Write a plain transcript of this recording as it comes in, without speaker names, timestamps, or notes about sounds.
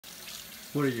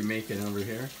What are you making over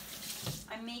here?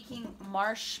 I'm making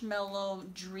marshmallow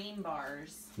dream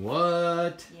bars.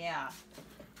 What? Yeah.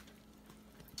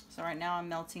 So right now I'm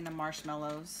melting the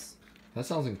marshmallows. That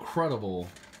sounds incredible.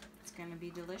 It's gonna be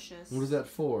delicious. What is that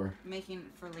for? I'm making it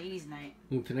for ladies' night.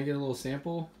 Ooh, can I get a little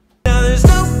sample? Now there's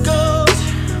no ghost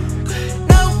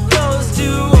to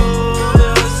hold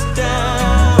us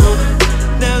down.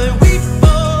 Now that we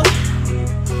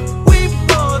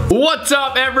both. What's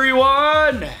up,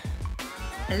 everyone?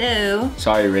 Hello.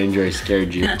 Sorry, Ranger, I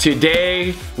scared you.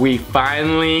 Today, we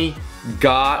finally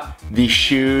got the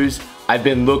shoes I've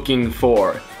been looking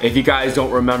for. If you guys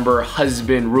don't remember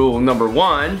husband rule number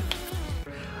one.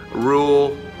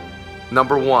 Rule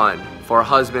number one for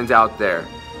husbands out there.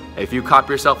 If you cop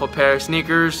yourself a pair of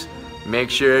sneakers, make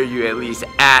sure you at least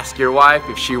ask your wife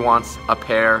if she wants a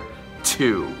pair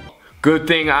too. Good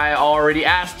thing I already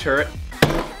asked her.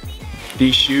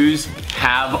 These shoes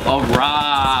have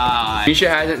arrived. Mesha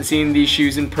hasn't seen these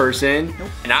shoes in person,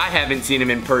 and I haven't seen them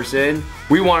in person.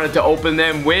 We wanted to open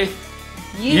them with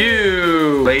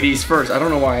you. Ladies first. I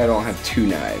don't know why I don't have two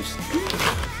knives.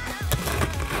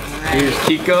 Here's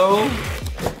Kiko.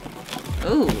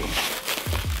 Ooh.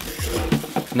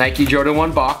 Nike Jordan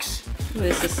 1 box. Ooh,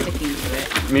 this is sticking to it.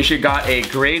 Mesha got a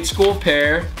grade school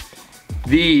pair.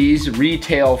 These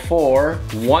retail for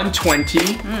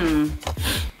 $120.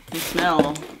 They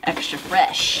smell extra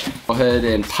fresh. Go ahead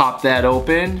and pop that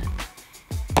open.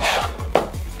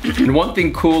 And one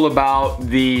thing cool about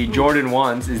the Jordan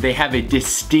 1s is they have a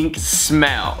distinct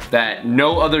smell that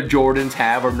no other Jordans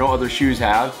have or no other shoes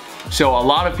have. So a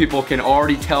lot of people can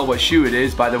already tell what shoe it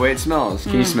is by the way it smells.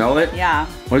 Can you smell it? Yeah.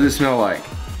 What does it smell like?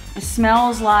 It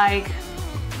smells like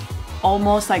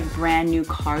almost like brand new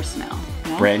car smell.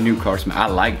 You know? Brand new car smell. I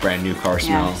like brand new car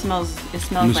smell. Yeah, it smells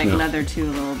like smell. leather too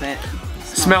a little bit.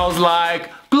 Smells like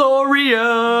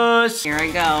glorious. Here I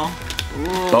go. Ooh.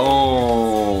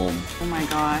 Boom. Oh my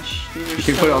gosh. These are You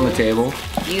can put it on the table.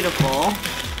 Beautiful.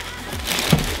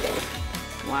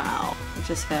 Wow. It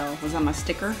just fell. Was that my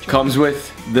sticker? Comes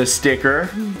with the sticker.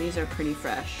 These are pretty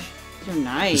fresh. These are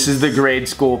nice. This is the grade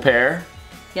school pair.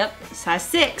 Yep, size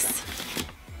 6.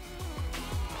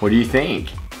 What do you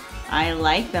think? I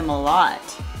like them a lot.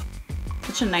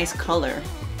 Such a nice color.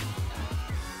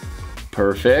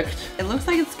 Perfect. It looks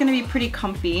like it's gonna be pretty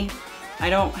comfy. I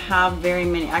don't have very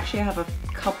many. Actually, I have a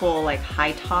couple like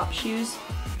high top shoes.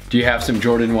 Do you have some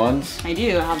Jordan 1s? I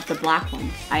do. I have the black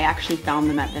ones. I actually found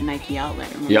them at the Nike outlet.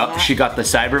 Remember Yep, that? she got the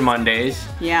Cyber Mondays.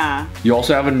 Yeah. You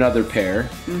also have another pair.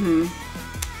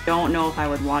 Don't know if I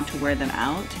would want to wear them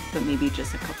out, but maybe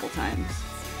just a couple times.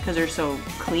 Because they're so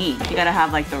clean. You gotta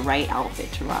have like the right outfit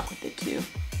to rock with it too.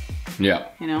 Yeah.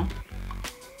 You know?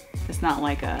 It's not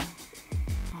like a,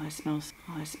 oh it smells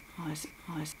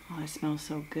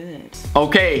so good.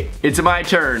 Okay, it's my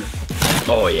turn.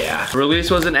 Oh yeah.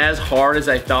 Release wasn't as hard as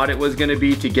I thought it was gonna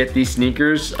be to get these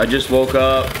sneakers. I just woke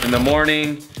up in the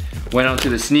morning, went onto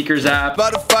the sneakers app.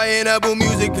 Spotify and Apple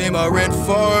Music pay my rent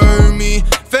for me.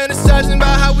 Fantasizing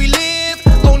about how we live.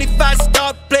 Only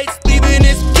 5-star plates leaving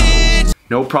his kids.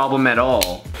 No problem at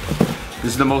all.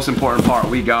 This is the most important part.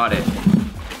 We got it.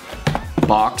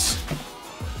 Box.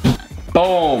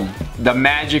 Boom. The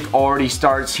magic already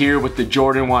starts here with the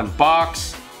Jordan 1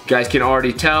 box. You guys can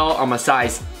already tell I'm a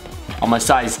size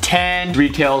 10.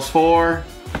 Retails for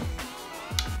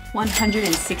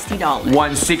 $160.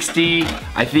 $160.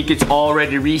 I think it's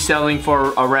already reselling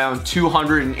for around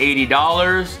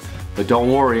 $280. But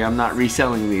don't worry, I'm not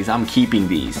reselling these. I'm keeping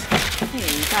these. Hey,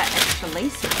 you got extra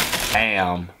laces.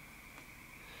 Bam.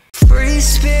 Free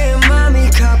spirit, mommy,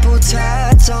 couple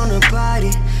tats on her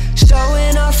body.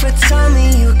 Showing off her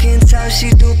tummy, you can tell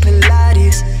she do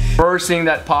Pilates. First thing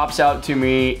that pops out to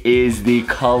me is the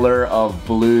color of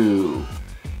blue.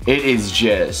 It is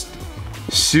just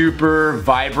super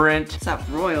vibrant. It's that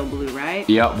royal blue, right?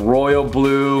 Yep, royal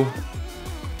blue.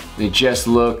 It just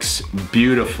looks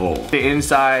beautiful. The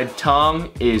inside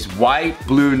tongue is white,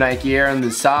 blue Nike Air on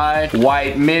the side,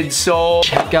 white midsole.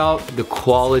 Check out the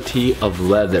quality of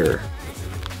leather.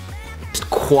 Just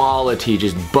quality,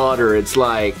 just butter. It's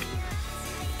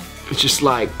just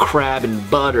like crab and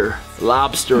butter,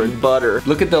 lobster and butter.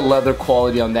 Look at the leather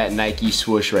quality on that Nike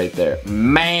swoosh right there.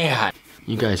 Man,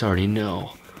 you guys already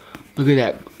know. Look at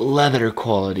that leather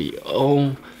quality.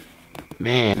 Oh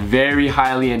man, very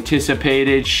highly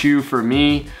anticipated shoe for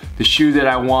me. The shoe that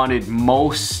I wanted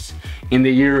most in the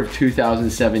year of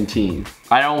 2017.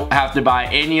 I don't have to buy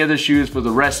any other shoes for the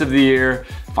rest of the year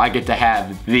if I get to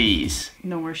have these.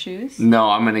 No more shoes? No,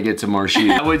 I'm gonna get some more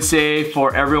shoes. I would say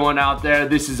for everyone out there,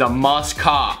 this is a must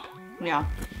cop. Yeah.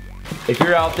 If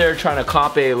you're out there trying to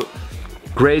cop a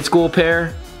grade school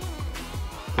pair,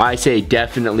 I say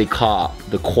definitely cop.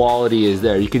 The quality is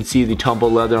there. You can see the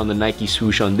tumble leather on the Nike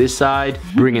swoosh on this side.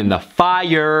 Bringing the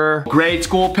fire. Grade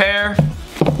school pair.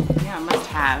 Yeah, must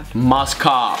have. Must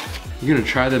cop. You gonna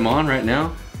try them on right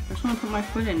now? I just want to put my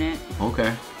foot in it.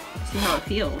 Okay. See how it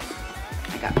feels.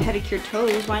 I got pedicure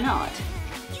toes, why not?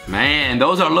 Man,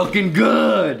 those are looking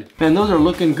good. Man, those are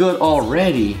looking good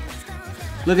already.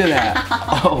 Look at that.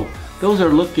 Oh, those are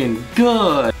looking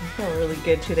good. They feel really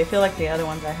good too. They feel like the other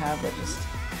ones I have, but just...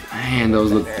 Man,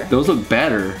 those look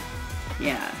better.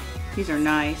 Yeah, these are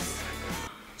nice.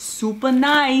 Super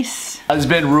nice.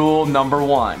 Husband rule number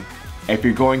 1. If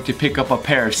you're going to pick up a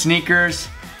pair of sneakers,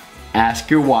 ask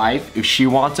your wife if she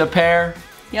wants a pair.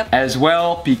 Yep. As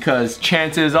well, because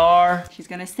chances are... she's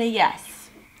gonna say yes.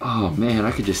 Oh man,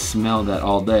 I could just smell that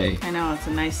all day. I know, it's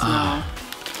a nice smell.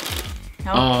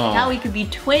 Now we could be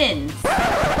twins.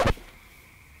 I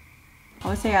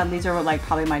would say these are like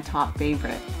probably my top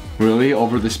favorite. Really?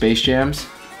 Over the Space Jams?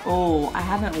 Oh, I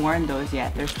haven't worn those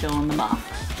yet. They're still in the box.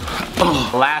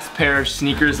 Last pair of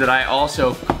sneakers that I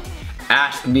also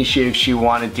asked Mesha if she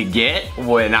wanted to get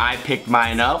when I picked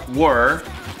mine up were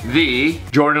the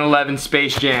Jordan 11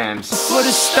 Space Jams. For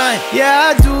the stunt,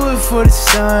 yeah, I do it for the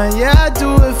sun. Yeah, I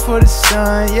do it for the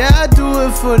sun. Yeah, I do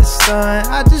it for the sun.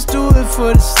 I just do it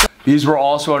for the sun. These were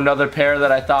also another pair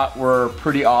that I thought were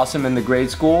pretty awesome in the grade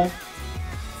school.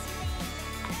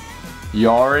 You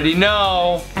already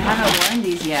know. I haven't worn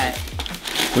these yet.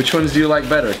 Which ones do you like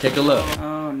better? Take a look.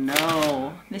 Oh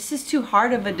no. This is too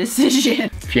hard of a decision.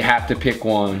 If you have to pick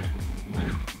one.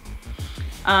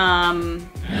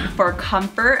 For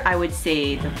comfort, I would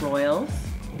say the Royals.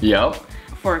 Yep.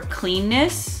 For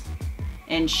cleanness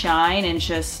and shine and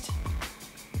just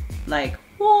like,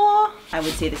 whoa, I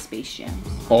would say the Space Jams.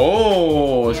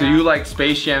 Oh, so Yeah. you like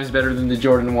Space Jams better than the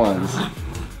Jordan 1s?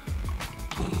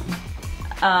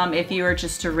 If you were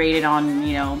just to rate it on,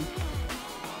 you know,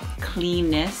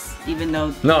 cleanness, even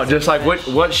though... No, just like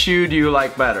what shoe do you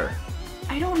like better?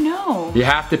 I don't know. You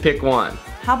have to pick one.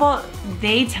 How about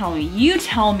they tell me? You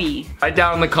tell me. Write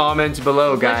down in the comments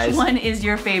below, guys. Which one is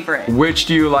your favorite? Which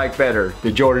do you like better?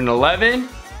 The Jordan 11,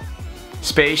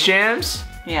 Space Jams,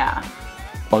 Yeah,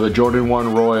 or the Jordan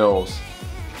 1 Royals?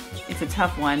 it's a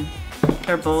tough one.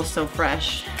 They're both so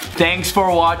fresh. Thanks for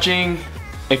watching.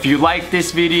 If you like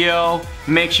this video,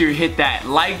 make sure you hit that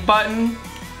like button.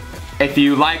 If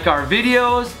you like our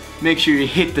videos, make sure you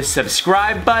hit the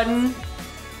subscribe button.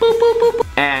 Boop, boop, boop, boop.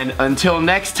 And until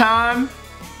next time,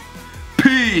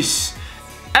 peace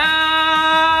out!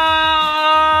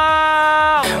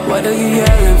 What are you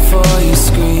yelling for? You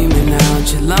screaming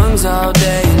out your lungs all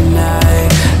day and night.